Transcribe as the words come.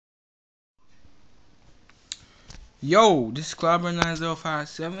Yo, this is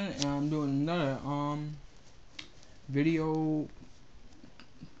Clubber9057 and I'm doing another video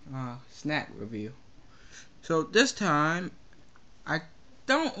snack review. So this time I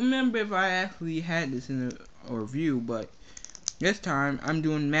don't remember if I actually had this in a review, but this time I'm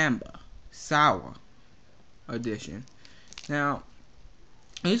doing Mamba Sour edition. Now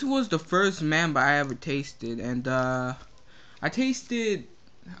this was the first Mamba I ever tasted, and I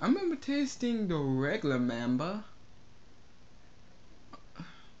remember tasting the regular Mamba,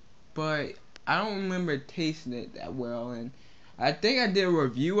 but I don't remember tasting it that well, and I think I did a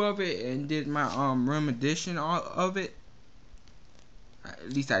review of it and did my rendition of it.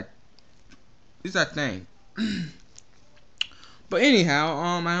 At least I think. But anyhow,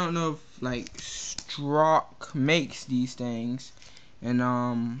 I don't know if like Strock makes these things, and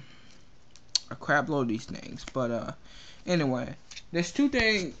a crap load of these things. But anyway, there's two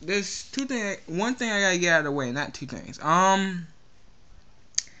things. One thing I gotta get out of the way, not two things.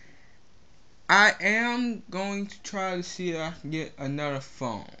 I am going to try to see if I can get another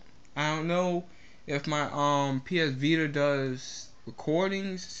phone. I don't know if my PS Vita does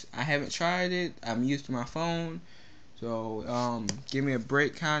recordings. I haven't tried it. I'm used to my phone. So give me a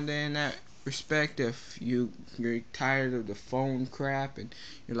break kinda in that respect if you're tired of the phone crap and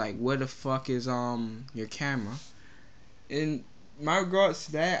you're like, where the fuck is your camera? In my regards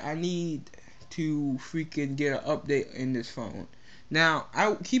to that, I need to freaking get an update in this phone. Now,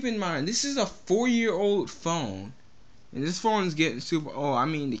 I keep in mind, this is a 4-year-old phone, and this phone is getting super old. I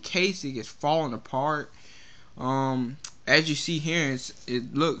mean, the casing is falling apart. As you see here,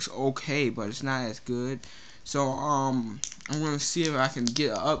 it looks okay, but it's not as good. So, I'm gonna see if I can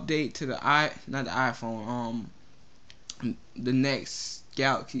get an update to not the iPhone, the next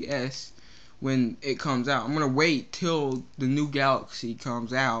Galaxy S when it comes out. I'm gonna wait till the new Galaxy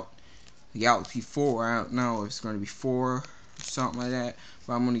comes out, the Galaxy 4. I don't know if it's gonna be 4 or something like that,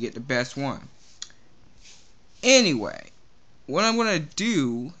 but I'm gonna get the best one. Anyway, what I'm gonna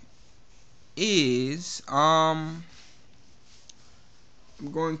do is I'm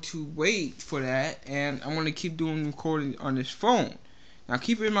going to wait for that, and I'm gonna keep doing recording on this phone. Now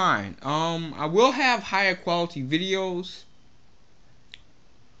keep in mind, I will have higher quality videos,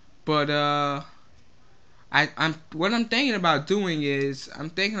 but what I'm thinking about doing is I'm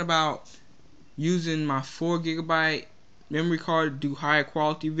thinking about using my 4 GB memory card to do higher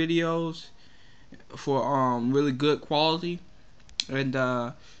quality videos for really good quality, and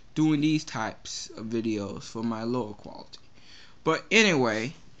doing these types of videos for my lower quality. But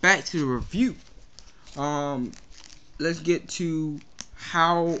anyway, back to the review. Let's get to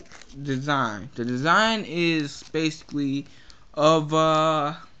how design. The design is basically of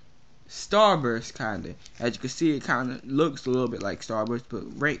starburst kinda. As you can see, it kinda looks a little bit like starburst, but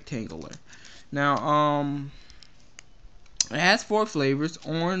rectangular. Now, it has 4 flavors: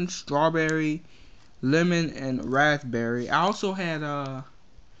 orange, strawberry, lemon, and raspberry. I also had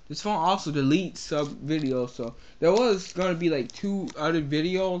this phone also deletes sub videos, so there was gonna be like 2 other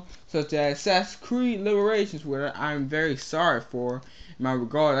videos, such as Assassin's Creed Liberations, where I'm very sorry for. In my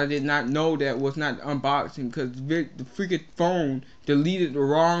regard, I did not know that was not unboxing, because the freaking phone deleted the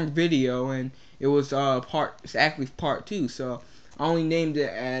wrong video, and it was it's actually part 2. So I only named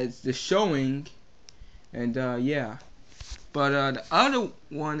it as the showing, and yeah. But the other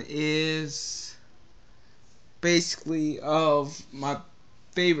one is basically of my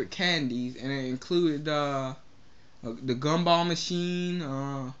favorite candies, and it included the gumball machine,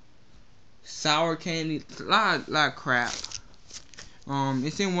 sour candy, a lot of crap.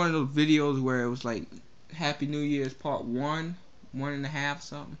 It's in one of those videos where it was like Happy New Year's Part 1, 1.5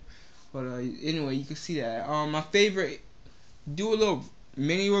 something. But anyway, you can see that. My favorite, do a little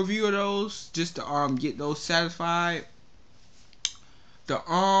mini review of those just to get those satisfied.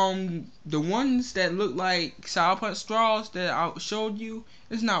 The ones that look like Sour Punch straws that I showed you,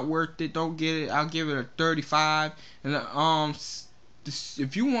 it's not worth it. Don't get it. I'll give it a 35. And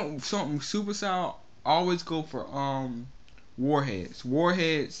if you want something super sour, always go for Warheads.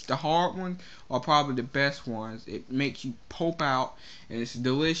 Warheads, the hard ones, are probably the best ones. It makes you pope out, and it's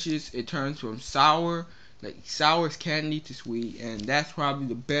delicious. It turns from sour, like sour candy, to sweet, and that's probably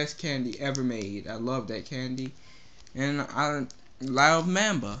the best candy ever made. I love that candy, and I love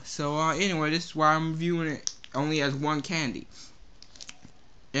Mamba. So anyway, this is why I'm reviewing it only as one candy.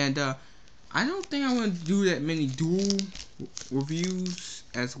 And I don't think I'm going to do that many dual reviews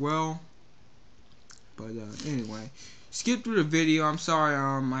as well. But anyway, skip through the video. I'm sorry,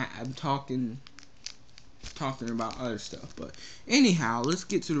 I'm talking about other stuff. But anyhow, let's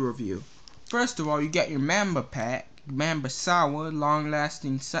get to the review. First of all, you got your Mamba pack, Mamba Sour,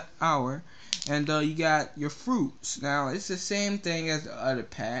 long-lasting sour. And you got your fruits. Now it's the same thing as the other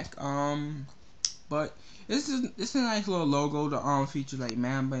pack. But it's a nice little logo. The feature like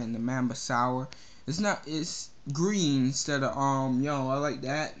Mamba and the Mamba sour. It's green instead of yellow. I like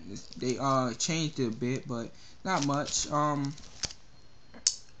that. They changed it a bit, but not much.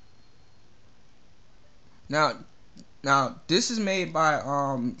 Now this is made by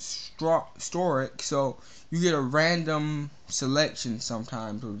Storic, so you get a random selection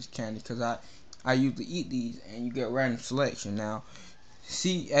sometimes with this candy, because I usually eat these and you get random selection. Now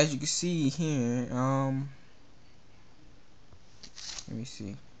see, as you can see here, let me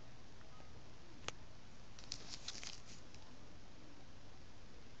see.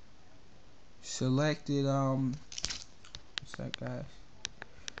 Selected what's that, guys?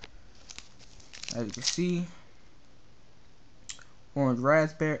 As you can see, orange,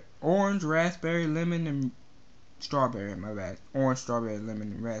 raspberry, lemon, and strawberry. My bad. Orange, strawberry,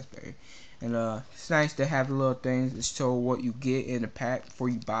 lemon, and raspberry. And it's nice to have the little things that show what you get in the pack before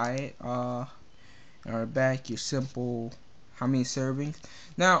you buy it. And on the back, your simple how many servings.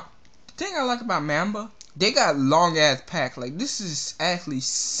 Now, the thing I like about Mamba, they got long ass packs. Like this is actually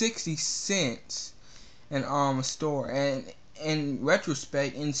 60 cents in a store, and in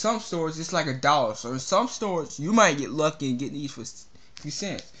retrospect, in some stores it's like $1. So in some stores you might get lucky and get these for 50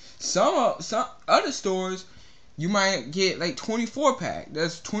 cents. Some other stores you might get like 24 pack.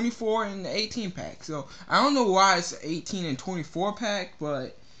 There's 24 and the 18 pack. So I don't know why it's 18 and 24 pack,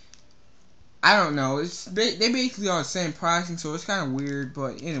 but I don't know. They basically are the same pricing, so it's kind of weird.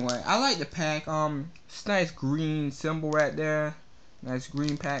 But anyway, I like the pack. It's nice green symbol right there. Nice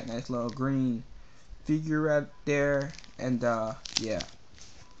green pack. Nice little green figure right there. And yeah.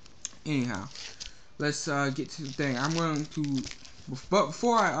 Anyhow, let's get to the thing. I'm going to, but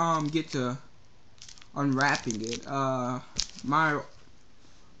before I get to unwrapping it, my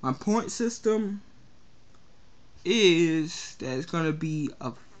point system is that it's gonna be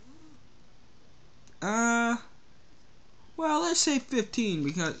a well, let's say 15,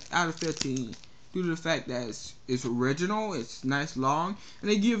 because out of 15, due to the fact that it's original, it's nice long, and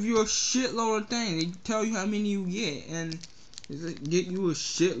they give you a shitload of things. They tell you how many you get, and they get you a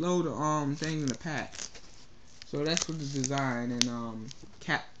shitload of things in the pack. So that's for the design and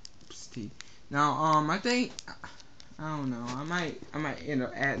capacity. Now I think, I don't know, I might end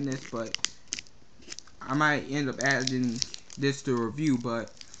up adding this, but I might end up adding this to review.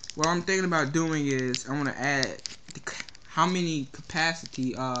 But what I'm thinking about doing is I want to add how many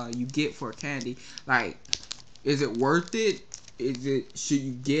capacity you get for a candy. Like, is it worth it? Should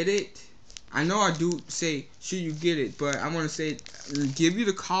you get it? I know I do say should you get it, but I want to say give you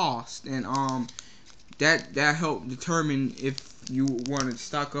the cost, and that help determine if you want to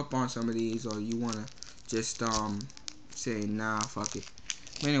stock up on some of these, or you want to just say nah, fuck it.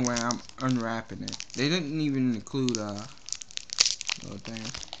 Anyway, I'm unwrapping it. They didn't even include little thing.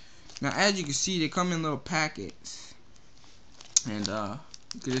 Now, as you can see, they come in little packets, and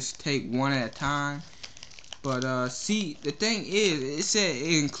you can just take one at a time. But see, the thing is, it said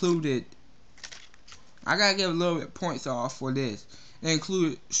it included. I gotta give a little bit of points off for this. It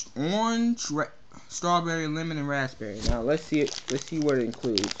included orange, strawberry, lemon, and raspberry. Now let's see it. Let's see what it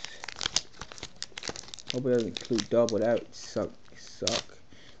includes. Hope it doesn't include double. That would suck.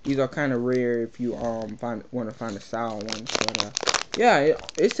 These are kind of rare if you want to find a sour one. But yeah,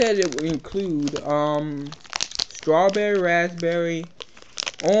 it said it would include strawberry, raspberry,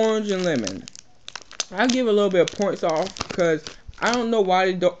 orange, and lemon. I'll give a little bit of points off because I don't know why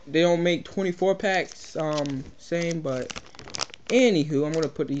they don't make 24 packs same. But anywho, I'm gonna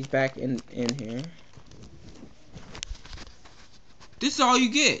put these back in here. This is all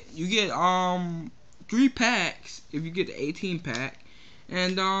you get. You get 3 packs if you get the 18 pack.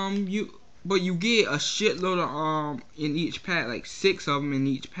 And but you get a shitload of in each pack, like 6 of them in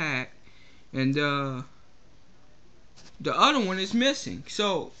each pack, and the other one is missing.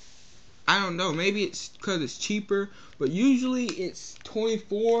 So I don't know, maybe it's because it's cheaper, but usually it's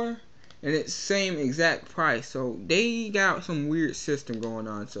 24 and it's same exact price. So they got some weird system going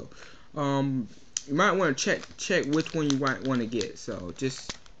on. So you might want to check which one you might want to get. So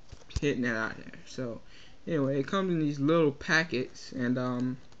just hitting that out there. So anyway, it comes in these little packets, and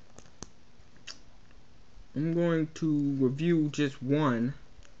I'm going to review just one.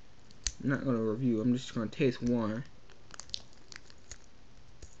 I'm not going to review, I'm just going to taste one.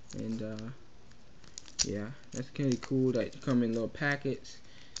 And yeah, that's kind of cool that you come in little packets.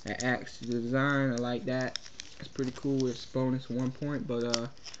 That adds to the design. I like that. That's pretty cool. It's bonus 1 point, but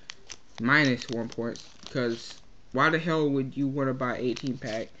minus 1 point, because why the hell would you want to buy 18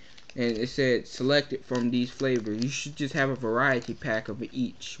 pack? And it said select it from these flavors. You should just have a variety pack of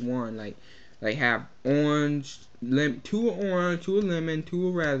each one. Like like have orange, two of orange, two of lemon, two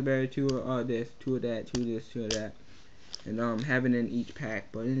of raspberry, two of this, two of that, two of this, two of that, and having in each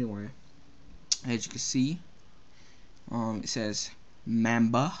pack. But anyway, as you can see, it says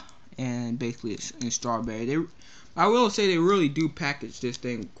Mamba, and basically it's in strawberry. I will say they really do package this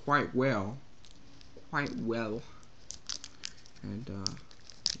thing quite well, and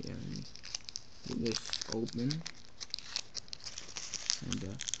yeah, let me get this open,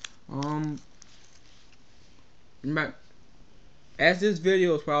 and but as this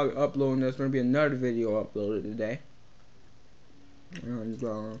video is probably uploading, there's going to be another video uploaded today, and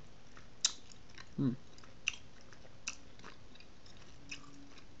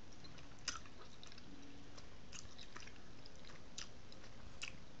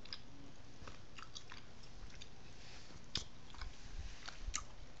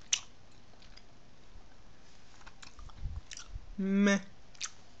meh.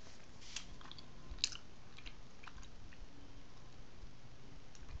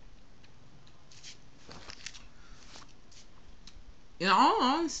 In all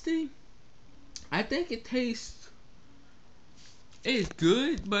honesty, I think it tastes, it's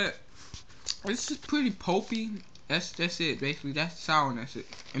good, but it's just pretty pulpy. That's it basically. That's the sourness.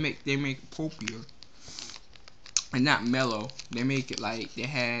 They make it pulpier and not mellow. They make it like they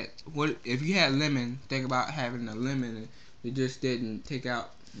had, what if you had lemon? Think about having a lemon and they just didn't take out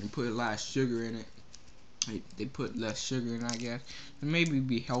and put a lot of sugar in it. They put less sugar in, I guess. It maybe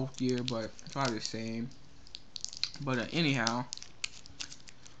be healthier, but probably the same. But anyhow,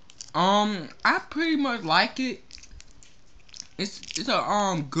 I pretty much like it. It's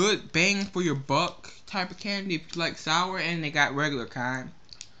a good bang for your buck type of candy if you like sour, and they got regular kind.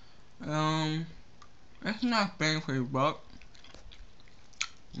 That's a nice bang for your buck.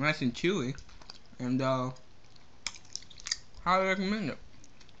 Nice and chewy, and highly recommend it.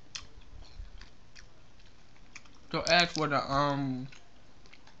 So as for the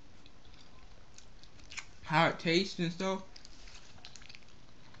how it tastes and stuff,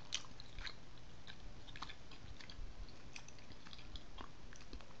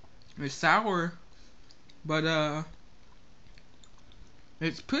 it's sour, but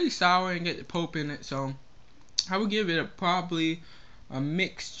it's pretty sour and get the pulp in it. So I would give it probably a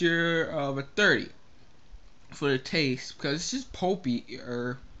mixture of a 30 for the taste, because it's just pulpy,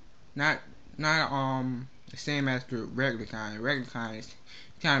 or not the same as the regular kind. The regular kind is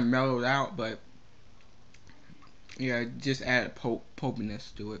kind of mellowed out, but yeah, just add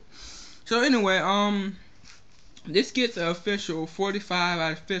pulpiness to it. So anyway, this gets an official 45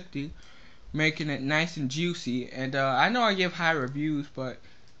 out of 50, making it nice and juicy. And I know I give high reviews, but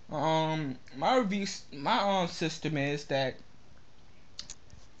my system is that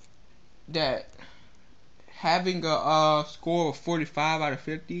having a score of 45 out of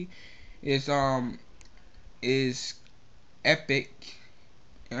 50 is epic,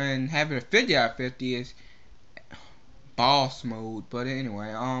 and having a 50 out of 50 is boss mode. But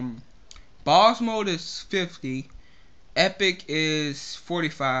anyway, boss mode is 50, epic is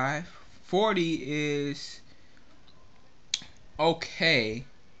 45, 40 is okay,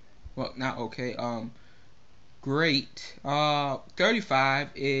 well, not okay, great, 35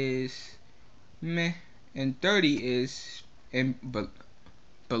 is meh, and 30 is,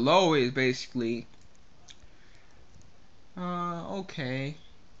 below is basically okay.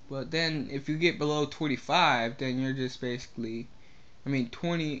 But then if you get below 25, then you're just basically,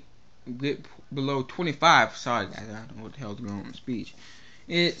 20, get below 25, sorry guys, I don't know what the hell's going on in speech.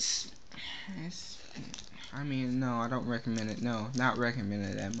 It's no, I don't recommend it. No, not recommend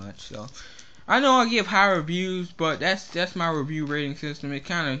it that much. So I know I give high reviews, but that's my review rating system. It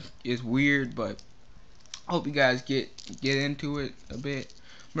kind of is weird, but I hope you guys get into it a bit.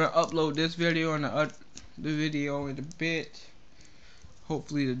 I'm gonna upload this video and the video in a bit,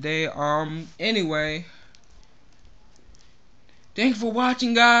 hopefully today. Anyway, thanks for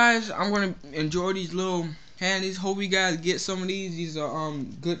watching, guys. I'm gonna enjoy these little candies. Hope you guys get some of these. These are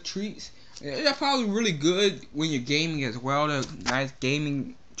good treats. They're probably really good when you're gaming as well. They're nice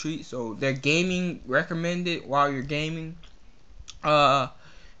gaming treats. So they're gaming recommended while you're gaming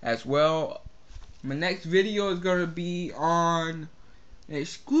as well. My next video is gonna be on an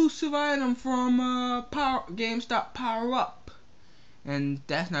exclusive item from GameStop Power Up, and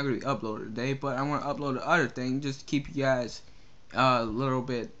that's not gonna be uploaded today. But I want to upload the other thing just to keep you guys a little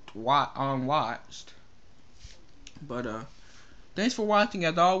bit watched. But thanks for watching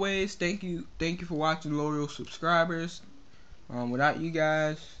as always. Thank you for watching, loyal subscribers. Without you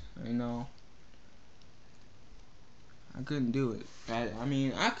guys, I couldn't do it.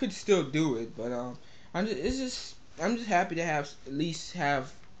 I could still do it, but I'm just happy to at least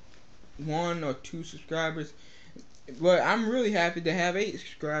have 1 or 2 subscribers. But I'm really happy to have 8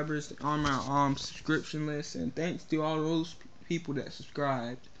 subscribers on my subscription list, and thanks to all those people that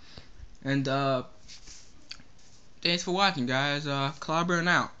subscribed. And thanks for watching, guys. Clobberin'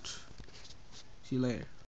 out. See you later.